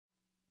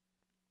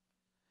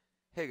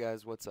Hey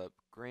guys, what's up?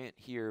 Grant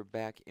here,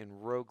 back in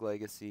Rogue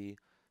Legacy.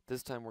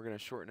 This time we're going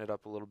to shorten it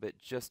up a little bit,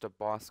 just a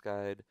boss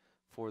guide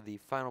for the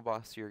final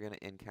boss you're going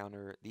to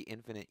encounter, the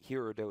infinite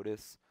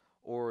Herodotus,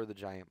 or the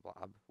giant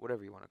blob,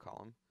 whatever you want to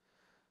call him.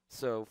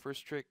 So,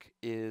 first trick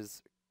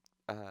is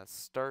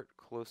start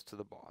close to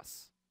the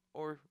boss,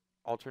 or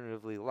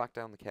alternatively, lock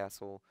down the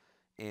castle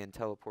and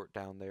teleport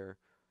down there.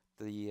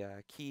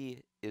 The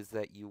key is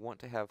that you want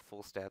to have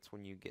full stats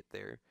when you get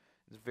there.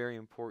 It's very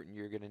important.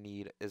 You're going to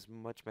need as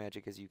much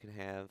magic as you can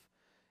have,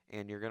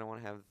 and you're going to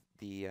want to have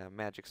the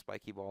magic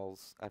spiky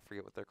balls. I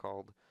forget what they're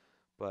called,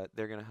 but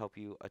they're going to help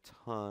you a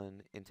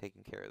ton in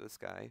taking care of this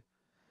guy.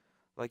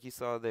 Like you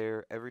saw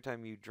there, every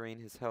time you drain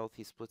his health,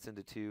 he splits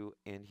into two,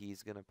 and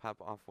he's going to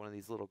pop off one of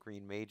these little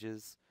green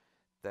mages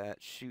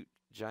that shoot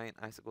giant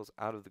icicles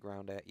out of the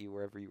ground at you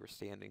wherever you were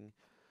standing.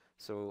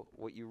 So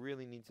what you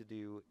really need to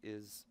do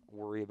is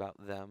worry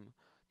about them.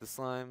 The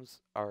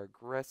slimes are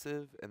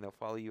aggressive and they'll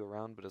follow you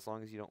around, but as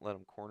long as you don't let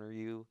them corner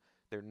you,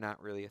 they're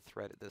not really a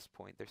threat at this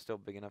point. They're still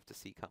big enough to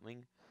see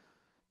coming.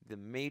 The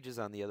mages,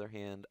 on the other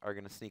hand, are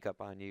going to sneak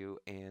up on you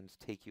and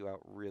take you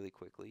out really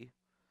quickly.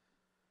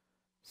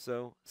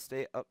 So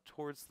stay up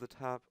towards the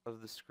top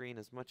of the screen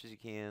as much as you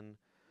can.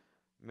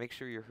 Make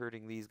sure you're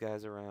herding these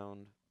guys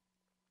around.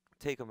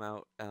 Take them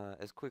out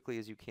as quickly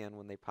as you can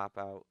when they pop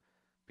out,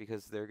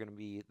 because they're going to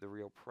be the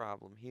real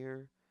problem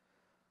here.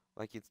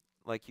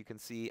 Like you can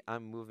see,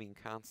 I'm moving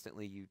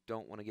constantly. You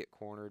don't want to get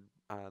cornered.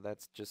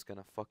 That's just going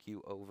to fuck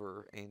you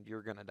over, and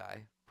you're going to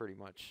die, pretty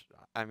much.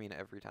 I mean,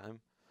 every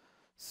time.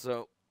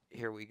 So,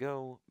 here we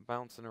go,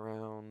 bouncing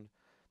around.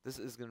 This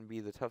is going to be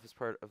the toughest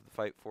part of the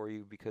fight for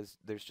you, because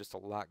there's just a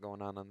lot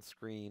going on the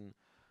screen.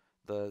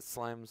 The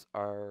slimes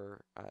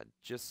are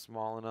just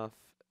small enough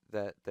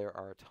that there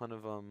are a ton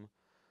of them,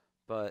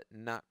 but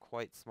not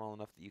quite small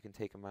enough that you can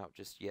take them out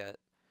just yet.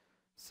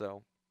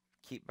 So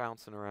keep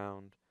bouncing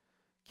around,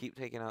 keep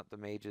taking out the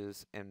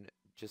mages, and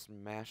just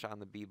mash on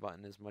the B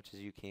button as much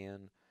as you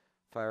can.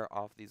 Fire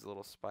off these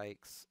little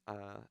spikes,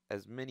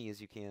 as many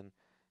as you can,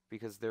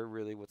 because they're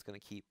really what's going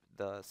to keep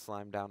the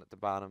slime down at the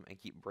bottom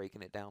and keep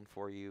breaking it down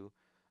for you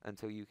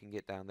until you can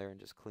get down there and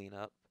just clean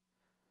up.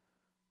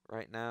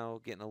 Right now,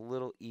 getting a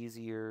little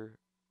easier.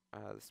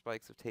 The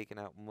spikes have taken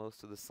out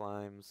most of the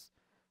slimes,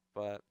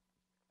 but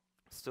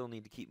still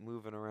need to keep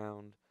moving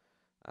around.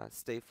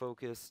 Stay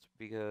focused,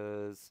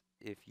 because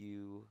if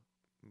you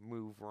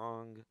move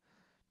wrong,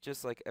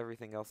 just like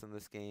everything else in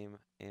this game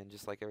and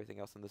just like everything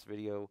else in this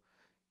video,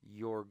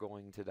 you're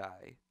going to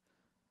die.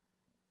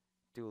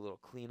 Do a little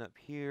cleanup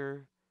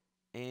here,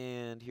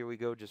 and here we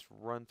go. Just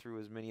run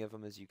through as many of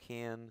them as you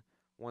can.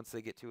 Once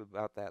they get to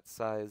about that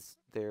size,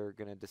 they're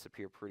going to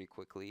disappear pretty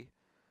quickly.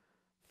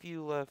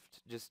 Few left.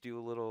 Just do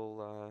a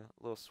little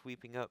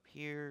sweeping up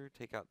here.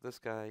 Take out this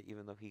guy,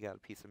 even though he got a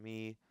piece of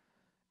me.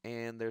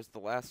 And there's the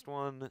last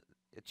one.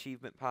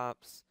 Achievement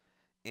pops,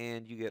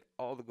 and you get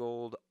all the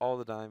gold, all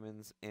the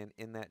diamonds, and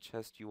in that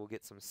chest you will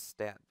get some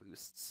stat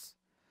boosts.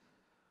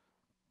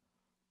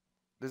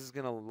 This is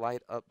going to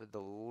light up the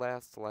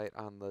last light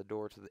on the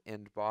door to the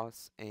end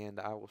boss, and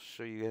I will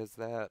show you guys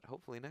that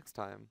hopefully next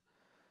time.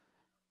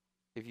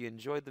 If you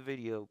enjoyed the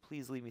video,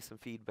 please leave me some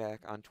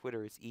feedback. On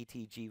Twitter, it's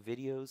ETG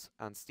Videos.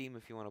 On Steam,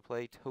 if you want to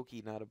play,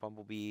 Toki Not a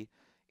Bumblebee.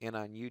 And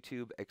on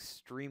YouTube,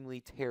 Extremely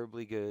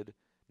Terribly Good.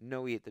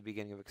 No E at the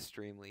beginning of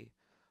Extremely.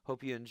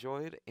 Hope you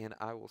enjoyed, and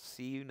I will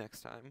see you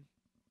next time.